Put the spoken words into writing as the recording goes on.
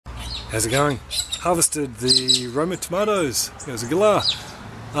How's it going? Harvested the Roma tomatoes. How's it going?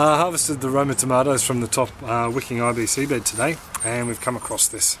 Harvested the Roma tomatoes from the top wicking IBC bed today, and we've come across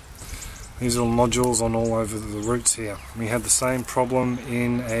this. These little nodules on all over the roots here. We had the same problem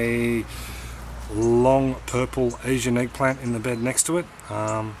in a long purple Asian eggplant in the bed next to it,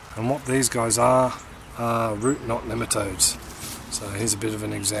 and what these guys are root knot nematodes. So here's a bit of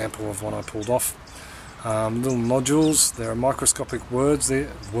an example of one I pulled off. Little nodules, they're a microscopic worm,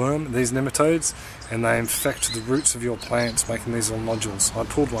 these nematodes, and they infect the roots of your plants, making these little nodules. I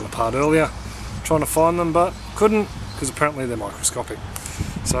pulled one apart earlier, trying to find them, but couldn't, because apparently they're microscopic.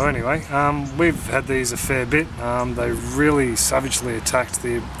 So anyway, we've had these a fair bit. They really savagely attacked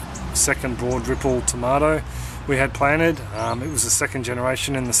the second broad ripple tomato we had planted. It was the second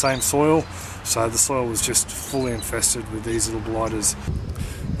generation in the same soil, so the soil was just fully infested with these little blighters.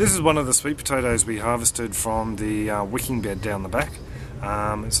 This is one of the sweet potatoes we harvested from the wicking bed down the back.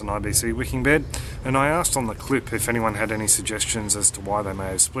 It's an IBC wicking bed, and I asked on the clip if anyone had any suggestions as to why they may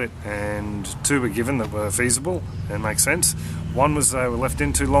have split, and two were given that were feasible and make sense. One was they were left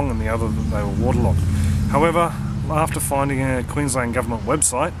in too long, and the other that they were waterlogged. However, after finding a Queensland government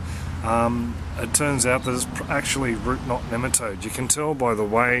website, it turns out that it's actually root knot nematode. You can tell by the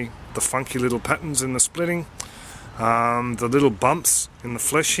way, the funky little patterns in the splitting, the little bumps in the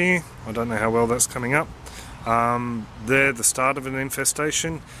flesh here. I don't know how well that's coming up. They're the start of an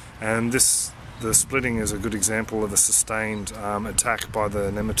infestation, and the splitting is a good example of a sustained attack by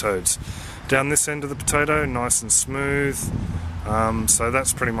the nematodes. Down this end of the potato, nice and smooth, so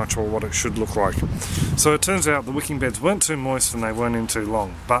that's pretty much all what it should look like. So it turns out the wicking beds weren't too moist and they weren't in too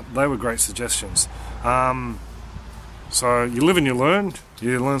long, but they were great suggestions. So you live and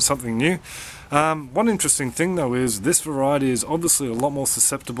you learn something new. One interesting thing though is this variety is obviously a lot more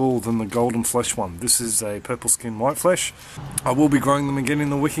susceptible than the golden flesh one. This is a purple skin white flesh. I will be growing them again in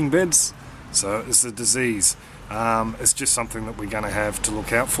the wicking beds, so it's a disease. It's just something that we're going to have to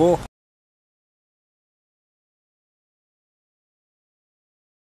look out for.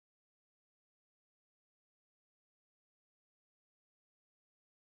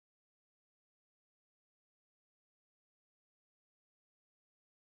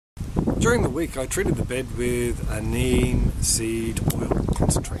 During the week I treated the bed with a neem seed oil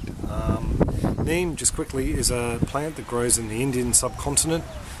concentrate. Neem, just quickly, is a plant that grows in the Indian subcontinent.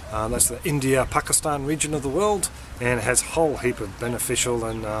 That's the India-Pakistan region of the world, and it has a whole heap of beneficial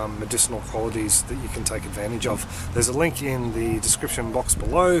and medicinal qualities that you can take advantage of. There's a link in the description box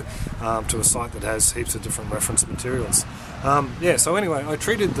below to a site that has heaps of different reference materials. So anyway, I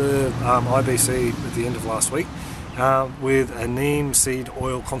treated the IBC at the end of last week with a neem seed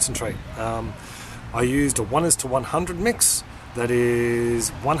oil concentrate. I used a 1:100 mix, that is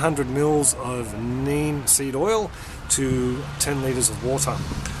 100 mils of neem seed oil to 10 litres of water.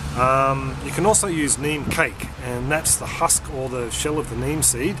 You can also use neem cake, and that's the husk or the shell of the neem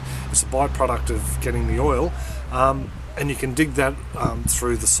seed. It's a byproduct of getting the oil, and you can dig that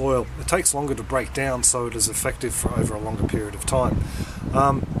through the soil. It takes longer to break down, so it is effective for over a longer period of time.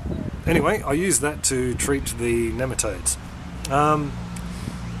 Anyway, I use that to treat the nematodes.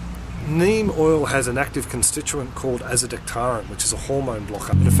 Neem oil has an active constituent called azodectarin, which is a hormone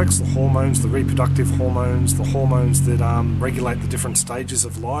blocker. It affects the hormones, the reproductive hormones, the hormones that regulate the different stages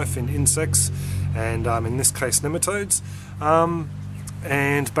of life in insects, and in this case nematodes,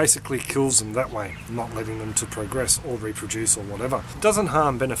 and basically kills them that way, not letting them to progress or reproduce or whatever. It doesn't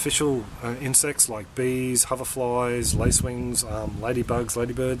harm beneficial insects like bees, hoverflies, lacewings, ladybugs,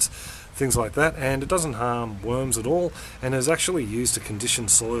 ladybirds, things like that, and it doesn't harm worms at all, and is actually used to condition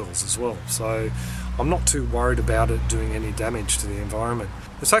soils as well, so I'm not too worried about it doing any damage to the environment.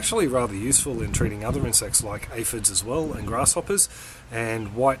 It's actually rather useful in treating other insects like aphids as well, and grasshoppers,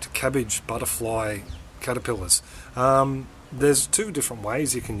 and white cabbage butterfly caterpillars. There's two different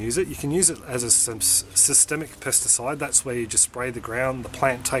ways you can use it. You can use it as a systemic pesticide. That's where you just spray the ground, the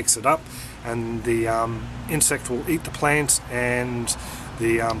plant takes it up, and the insect will eat the plant, and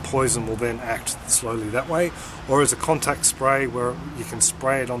the poison will then act slowly that way. Or as a contact spray, where you can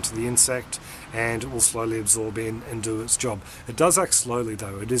spray it onto the insect and it will slowly absorb in and do its job. It does act slowly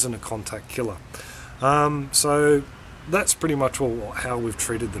though, it isn't a contact killer. So that's pretty much how we've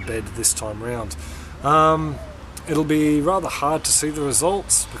treated the bed this time round. It'll be rather hard to see the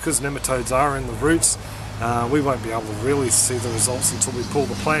results because nematodes are in the roots. We won't be able to really see the results until we pull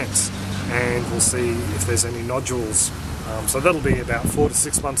the plants, and we'll see if there's any nodules. So that'll be about 4 to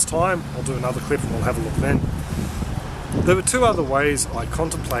 6 months time. I'll do another clip and we'll have a look then. There were two other ways I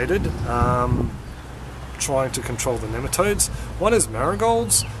contemplated trying to control the nematodes. One is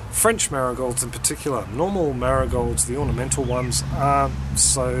marigolds. French marigolds in particular. Normal marigolds, the ornamental ones, aren't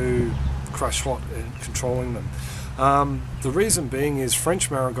so crush hot in controlling them. The reason being is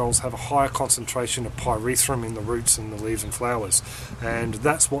French marigolds have a higher concentration of pyrethrum in the roots and the leaves and flowers, and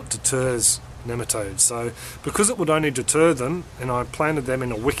that's what deters nematodes. So because it would only deter them, and I planted them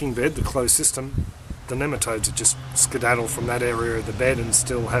in a wicking bed, the closed system, the nematodes would just skedaddle from that area of the bed and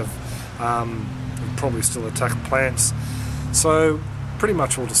still have probably still attack plants. So pretty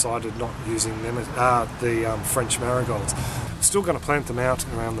much all decided not using the French marigolds. Still going to plant them out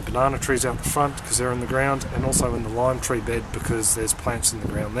around the banana trees out the front because they're in the ground, and also in the lime tree bed because there's plants in the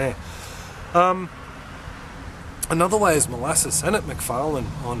ground there. Another way is molasses. Annette Mcfarlane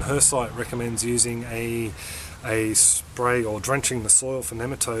on her site recommends using a spray or drenching the soil for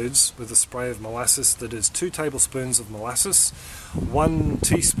nematodes with a spray of molasses that is 2 tablespoons of molasses, 1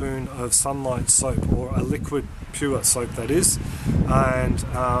 teaspoon of sunlight soap, or a liquid pure soap that is, and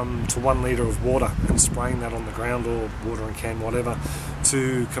to 1 litre of water, and spraying that on the ground or watering can, whatever,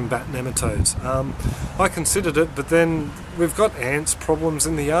 to combat nematodes. I considered it, but then we've got ants problems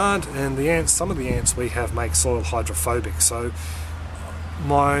in the yard, and some of the ants we have make soil hydrophobic. So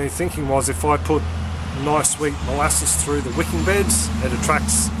my thinking was, if I put nice sweet molasses through the wicking beds, it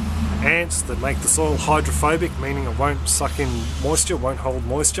attracts ants that make the soil hydrophobic, meaning it won't suck in moisture, won't hold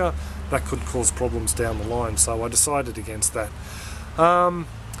moisture. That could cause problems down the line, so I decided against that.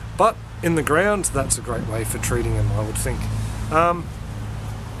 But in the ground, that's a great way for treating them, I would think.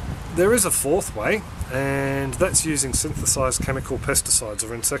 There is a fourth way, and that's using synthesized chemical pesticides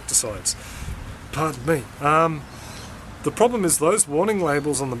or insecticides. Pardon me. The problem is those warning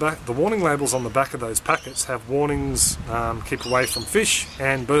labels on the back. The warning labels on the back of those packets have warnings: keep away from fish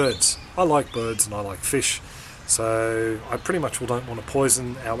and birds. I like birds and I like fish, so I pretty much don't want to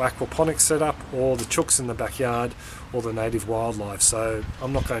poison our aquaponics setup or the chooks in the backyard or the native wildlife. So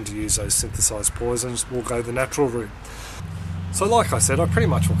I'm not going to use those synthesized poisons. We'll go the natural route. So like I said, I pretty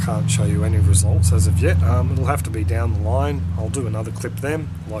much can't show you any results as of yet. It'll have to be down the line. I'll do another clip then,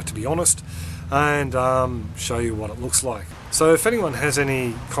 I like to be honest, and show you what it looks like. So if anyone has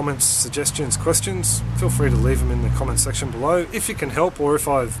any comments, suggestions, questions, feel free to leave them in the comment section below. If you can help, or if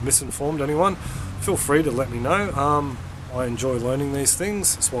I've misinformed anyone, feel free to let me know. I enjoy learning these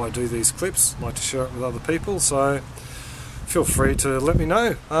things. That's why I do these clips. I like to share it with other people, so feel free to let me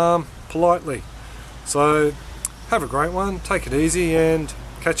know politely. So have a great one, take it easy, and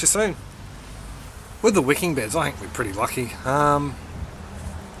catch you soon. With the wicking beds, I think we're pretty lucky.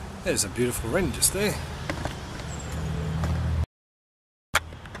 There's a beautiful wren just there.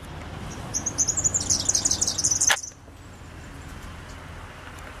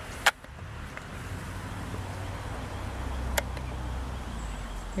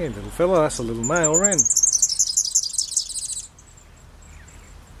 Yeah, little fella, that's a little male wren.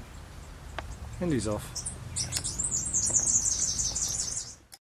 And he's off.